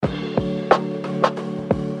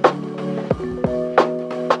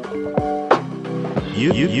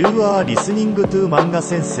You are listening to Manga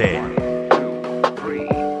Sensei.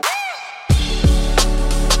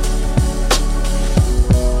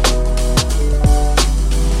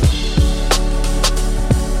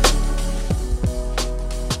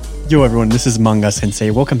 Yo everyone, this is Manga Sensei.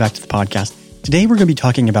 Welcome back to the podcast. Today we're going to be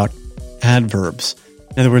talking about adverbs.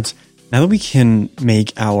 In other words, now that we can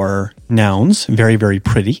make our nouns very, very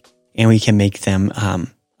pretty, and we can make them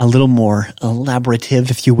a little more elaborative,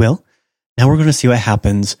 if you will, now we're going to see what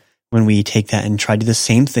happens when we take that and try to do the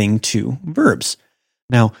same thing to verbs.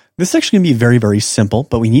 Now, this is actually going to be very, very simple,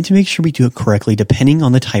 but we need to make sure we do it correctly depending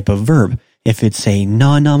on the type of verb. If it's a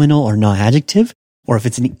non-nominal or non-adjective, or if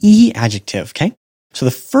it's an e-adjective, okay? So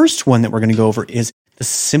the first one that we're going to go over is the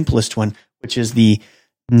simplest one, which is the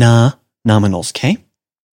na-nominals, okay?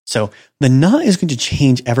 So the na is going to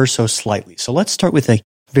change ever so slightly. So let's start with a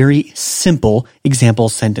very simple example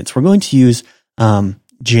sentence. We're going to use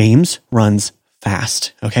James runs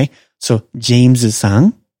fast, okay? So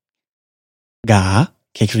James-san ga,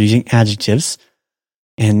 okay, because we're using adjectives.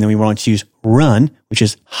 And then we want to use run, which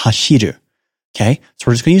is hashiru, okay? So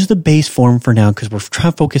we're just going to use the base form for now because we're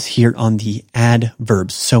trying to focus here on the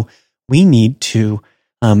adverbs. So we need to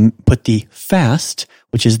put the fast,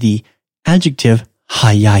 which is the adjective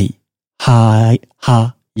hayai,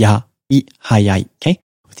 hayai, okay?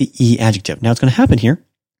 With the e adjective. Now what's going to happen here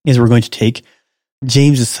is we're going to take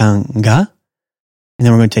James-san ga, and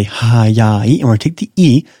then we're going to take hayai, and we're going to take the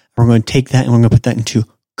e, and we're going to take that and we're going to put that into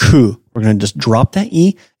ku. We're going to just drop that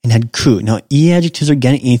e and add ku. Now e adjectives are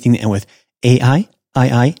getting anything that end with ai,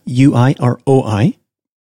 ii, ui, or oi,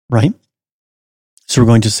 right? So we're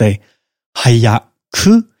going to say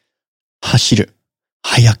hayaku hashiru,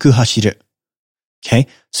 hayaku hashiru. Okay,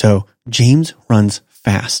 so James runs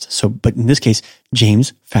fast. So, but in this case,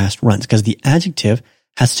 James fast runs because the adjective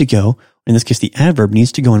has to go, in this case, the adverb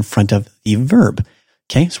needs to go in front of the verb.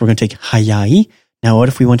 Okay, so we're going to take hayai. Now, what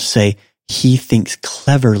if we want to say he thinks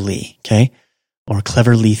cleverly, okay, or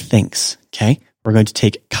cleverly thinks, okay? We're going to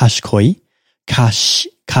take kashikoi,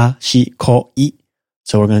 kashikoi.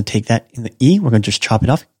 So we're going to take that in the e, we're going to just chop it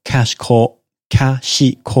off, kashiko,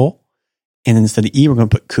 and then instead of the e, we're going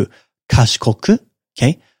to put ku, kashikoku,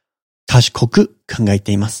 okay? Kashikoku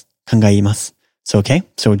kangaiteimasu, kangaimasu. So, okay,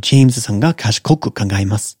 so James-san ga kashikoku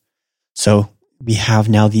kangaimasu. So we have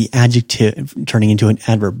now the adjective turning into an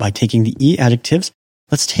adverb by taking the e adjectives.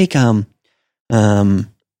 Let's take zurui,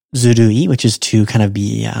 which is to kind of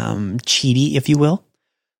be cheaty, if you will.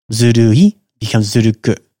 Zurui becomes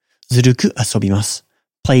zuruku. Zuruku asobimasu.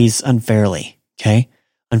 Plays unfairly, okay?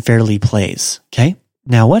 Unfairly plays, okay?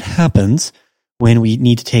 Now what happens when we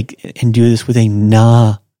need to take and do this with a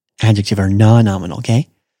na adjective or na-nominal, okay?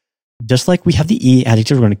 Just like we have the e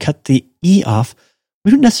adjective, we're going to cut the e off. We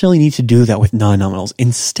don't necessarily need to do that with non-nominals.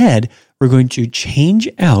 Instead, we're going to change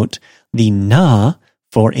out the na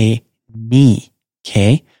for a ni,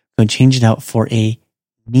 okay? We're going to change it out for a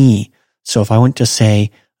ni. So if I want to say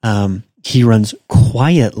he runs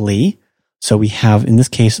quietly, so we have, in this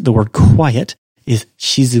case, the word quiet is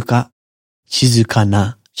shizuka,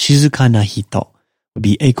 shizukana hito would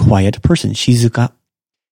be a quiet person, shizuka.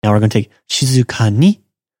 Now we're going to take shizuka ni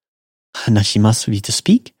hanashimasu would be to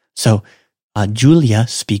speak. So Julia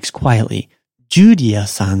speaks quietly.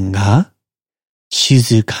 Julia-san ga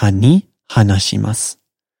shizuka ni hanashimasu.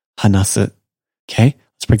 Hanasu. Okay,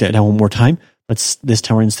 let's break that down one more time. This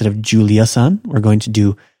time instead of Julia-san, we're going to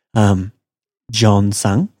do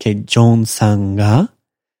John-san. Okay, John-san ga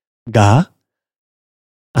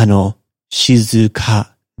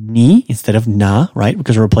shizuka ni instead of na, right?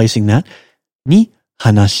 Because we're replacing that. Ni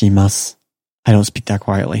hanashimasu. I don't speak that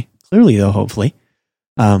quietly. Clearly though, hopefully.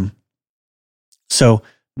 So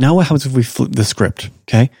now what happens if we flip the script,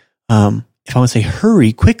 okay? If I want to say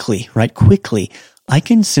hurry quickly, right? Quickly, I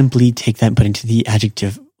can simply take that and put it into the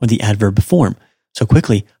adjective or the adverb form. So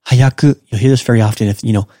quickly, hayaku, you'll hear this very often if,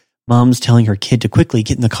 mom's telling her kid to quickly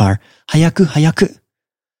get in the car. Hayaku, hayaku.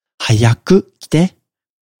 Hayaku kite.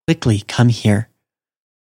 Quickly, come here.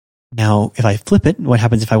 Now, if I flip it, what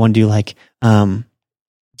happens if I want to do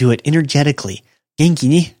do it energetically? Genki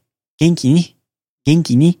ni, genki ni,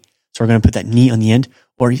 genki ni. So we're going to put that ni on the end.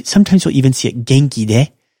 Or sometimes you'll even see it genki de,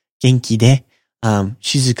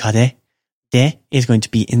 shizuka de. De is going to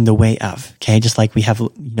be in the way of, okay? Just like we have,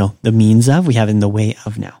 the means of, we have in the way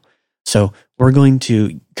of now. So we're going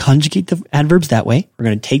to conjugate the adverbs that way. We're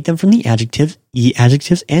going to take them from the adjectives, e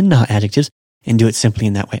adjectives and not adjectives, and do it simply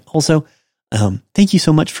in that way. Also, thank you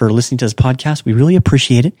so much for listening to this podcast. We really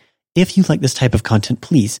appreciate it. If you like this type of content,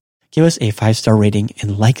 please give us a 5-star rating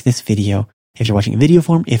and like this video if you're watching a video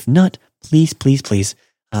form. If not, please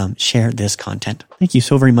share this content. Thank you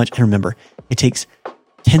so very much. And remember, It takes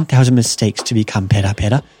 10,000 mistakes to become ペラペ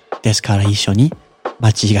ラ。ですから一緒に間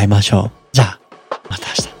違えましょう。